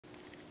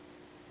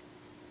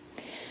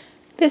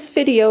This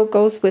video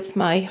goes with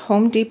my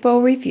Home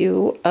Depot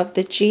review of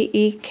the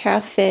GE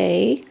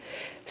Café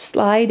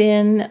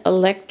slide-in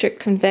electric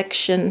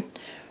convection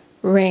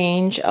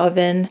range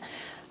oven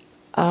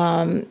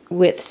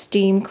with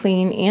steam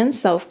clean and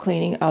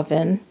self-cleaning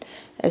oven.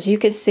 As you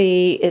can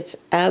see, it's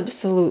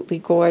absolutely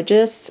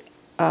gorgeous.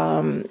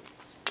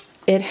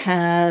 It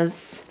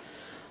has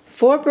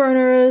 4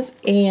 burners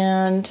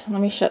and let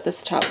me shut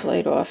this top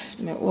plate off.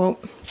 It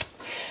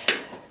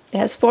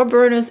has 4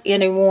 burners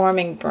and a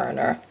warming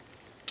burner.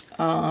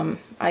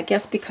 I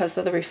guess because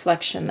of the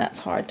reflection that's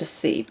hard to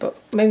see, but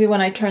maybe when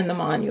I turn them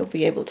on you'll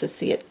be able to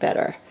see it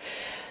better.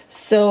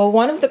 So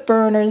one of the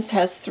burners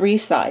has 3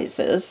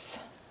 sizes.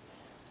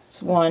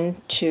 It's 1,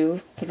 2,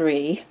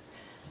 3.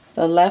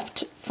 The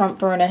left front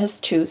burner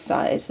has 2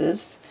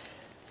 sizes.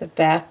 The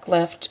back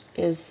left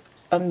is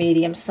a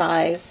medium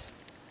size.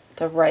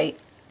 The right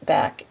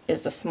back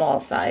is a small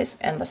size,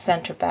 and the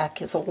center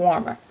back is a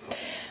warmer.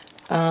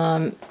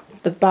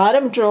 The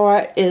bottom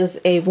drawer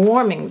is a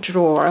warming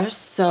drawer,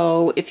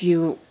 so if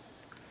you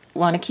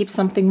want to keep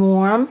something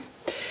warm,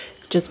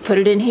 just put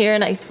it in here,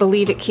 and I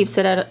believe it keeps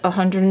it at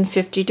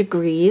 150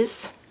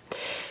 degrees.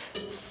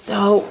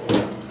 So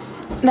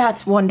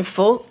that's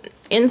wonderful.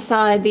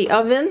 Inside the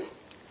oven,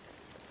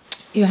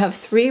 you have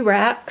 3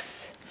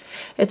 racks.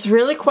 It's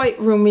really quite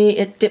roomy.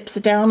 It dips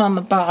down on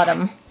the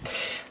bottom.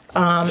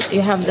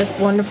 You have this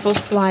wonderful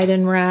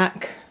slide-in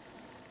rack,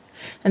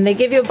 and they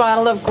give you a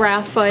bottle of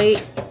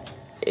graphite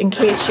in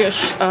case your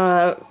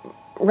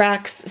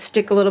racks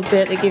stick a little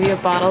bit. They give you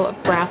a bottle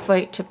of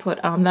graphite to put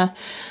on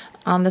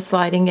the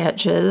sliding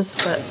edges.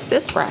 But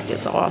this rack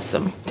is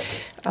awesome.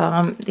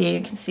 There you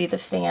can see the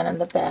fan in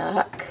the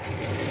back.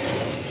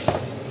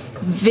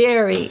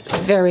 Very,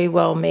 very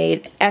well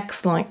made.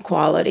 Excellent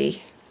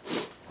quality.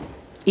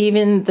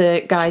 Even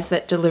the guys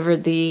that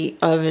delivered the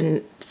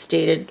oven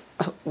stated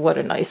what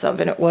a nice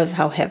oven it was,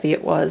 how heavy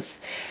it was,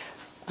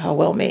 how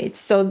well made.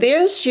 So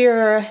there's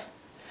your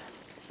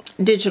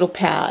digital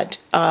pad,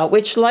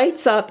 which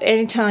lights up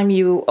anytime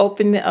you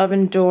open the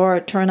oven door,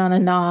 turn on a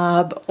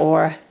knob,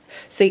 or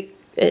see,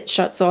 it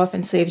shuts off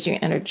and saves you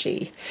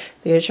energy.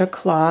 There's your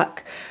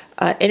clock.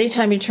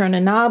 Anytime you turn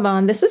a knob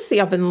on, this is the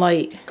oven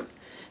light.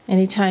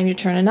 Anytime you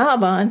turn a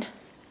knob on,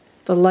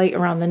 the light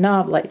around the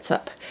knob lights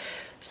up.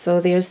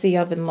 So there's the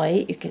oven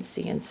light. You can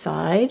see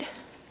inside.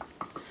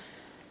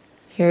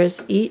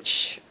 Here's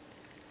each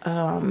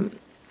knob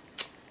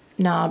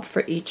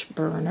for each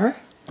burner.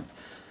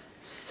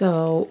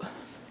 So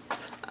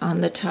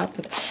on the top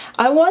of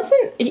I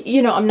wasn't,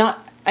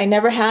 I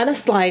never had a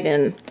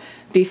slide-in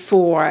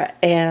before,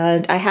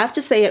 and I have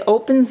to say it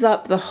opens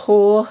up the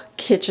whole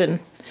kitchen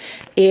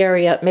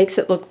area. It makes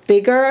it look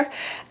bigger,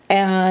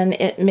 and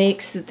it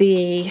makes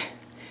the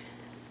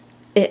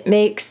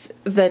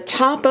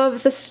top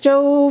of the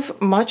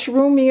stove much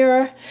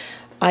roomier.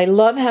 I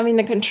love having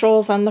the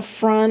controls on the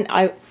front.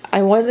 I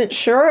wasn't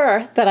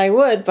sure that I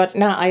would, but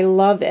now I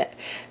love it.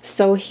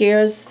 So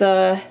here's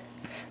the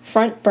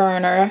front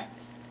burner.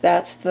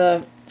 That's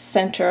the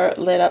center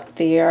lit up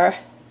there.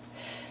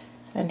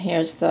 And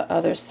here's the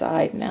other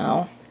side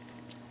now,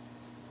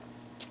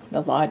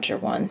 the larger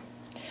one.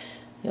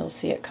 You'll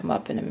see it come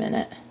up in a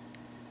minute.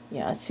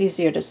 Yeah, it's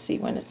easier to see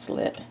when it's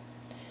lit.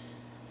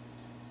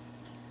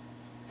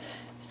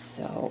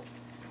 So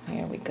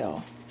here we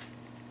go.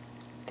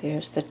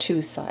 There's the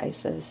 2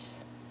 sizes.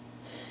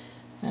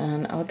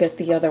 And I'll get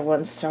the other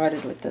one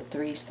started with the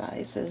 3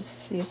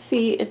 sizes. You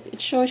see, it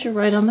shows you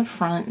right on the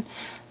front.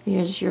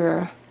 There's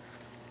your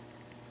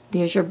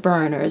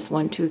burners,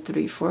 1, 2,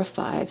 3, 4,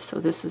 5. So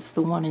this is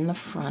the one in the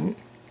front.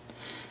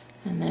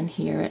 And then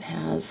here it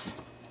has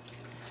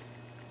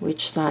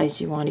which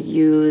size you want to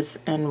use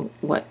and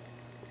what,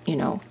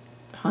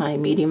 high,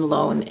 medium,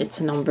 low, and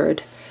it's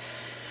numbered.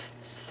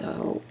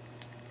 So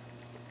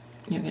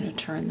you're going to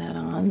turn that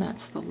on.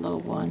 That's the low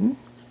one.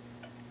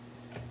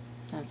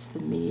 That's the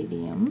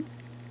medium.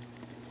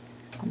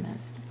 And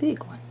that's the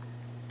big one.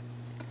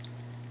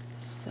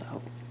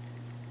 So,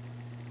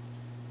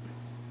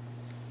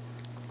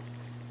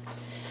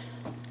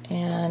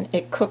 and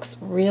it cooks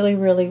really,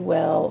 really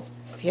well.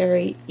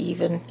 Very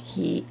even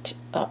heat.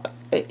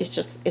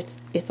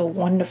 It's a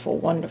wonderful,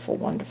 wonderful,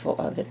 wonderful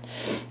oven.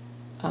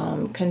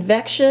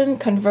 Convection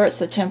converts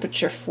the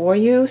temperature for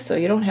you, so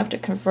you don't have to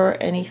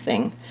convert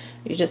anything.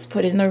 You just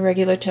put in the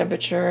regular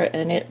temperature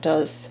and it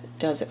does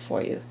it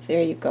for you.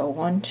 There you go.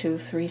 1, 2,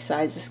 3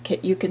 sizes.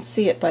 You can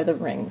see it by the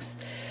rings.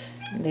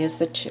 And there's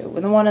the 2.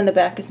 And the one in the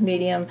back is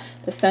medium.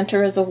 The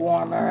center is a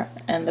warmer,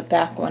 and the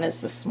back one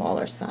is the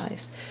smaller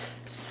size.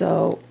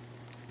 So,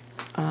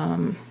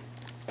 and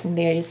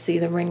there you see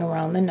the ring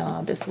around the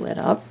knob is lit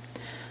up.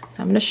 So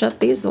I'm going to shut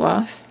these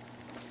off.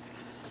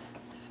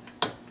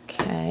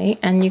 Okay,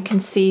 and you can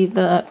see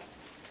the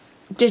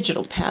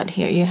digital pad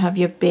here. You have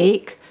your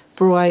bake,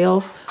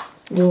 broil,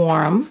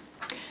 warm,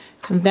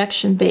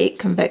 convection bake,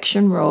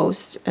 convection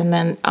roast, and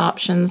then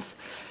options.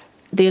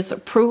 There's a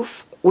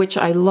proof, which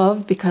I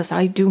love because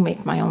I do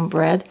make my own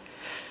bread.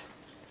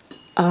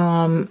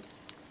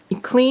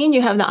 Clean,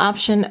 you have the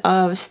option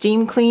of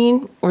steam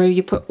clean, where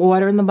you put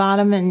water in the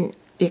bottom and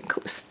it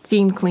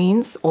steam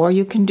cleans, or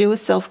you can do a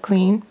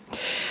self-clean.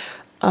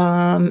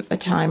 A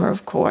timer,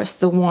 of course,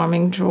 the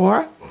warming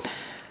drawer.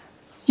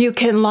 You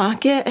can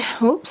lock it,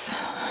 oops,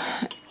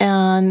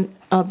 and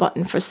a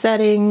button for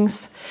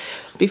settings.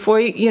 Before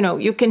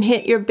you can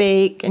hit your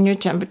bake and your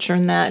temperature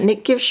and that, and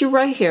it gives you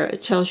right here,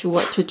 it tells you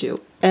what to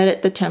do.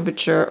 Edit the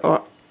temperature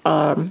or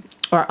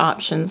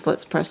options.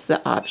 Let's press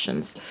the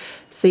options.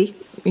 See,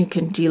 you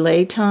can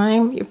delay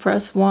time, you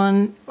press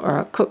 1, or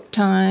a cook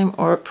time,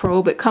 or a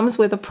probe. It comes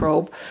with a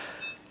probe.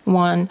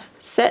 1,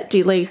 set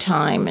delay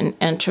time and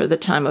enter the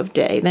time of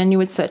day. Then you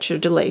would set your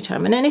delay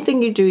time. And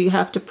anything you do, you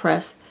have to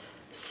press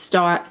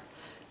start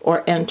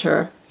or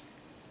enter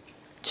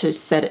to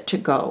set it to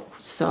go.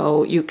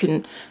 So you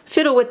can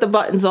fiddle with the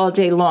buttons all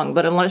day long,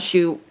 but unless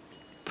you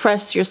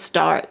press your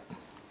start,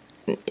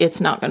 it's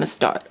not going to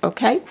start,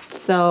 okay?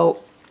 So,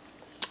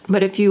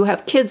 but if you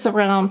have kids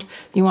around,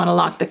 you want to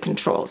lock the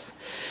controls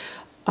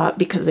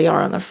because they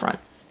are on the front.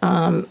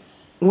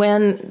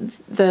 When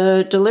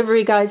the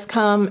delivery guys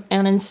come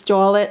and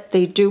install it,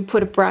 they do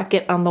put a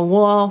bracket on the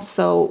wall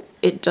so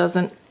it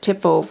doesn't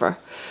tip over.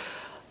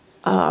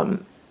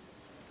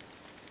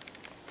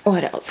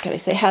 What else can I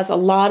say? It has a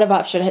lot of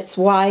options. It's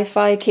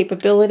Wi-Fi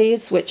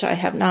capabilities, which I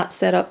have not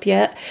set up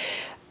yet.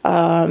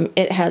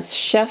 It has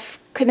Chef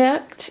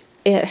Connect.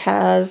 It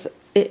has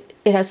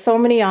so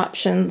many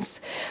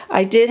options.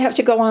 I did have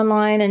to go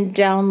online and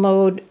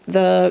download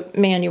the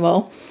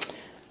manual.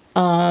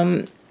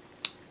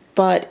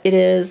 But it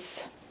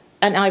is,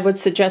 and I would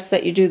suggest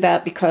that you do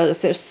that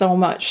because there's so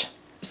much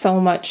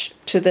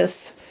to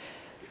this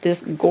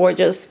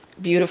gorgeous,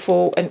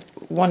 beautiful, and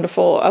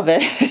wonderful of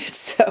it.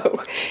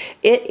 So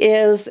it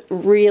is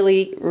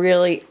really,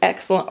 really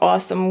excellent,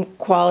 awesome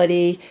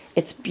quality.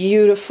 It's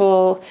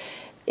beautiful.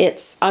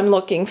 I'm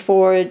looking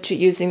forward to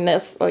using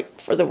this like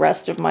for the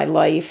rest of my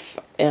life,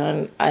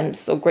 and I'm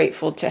so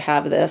grateful to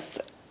have this,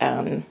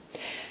 and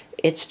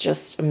it's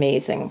just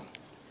amazing.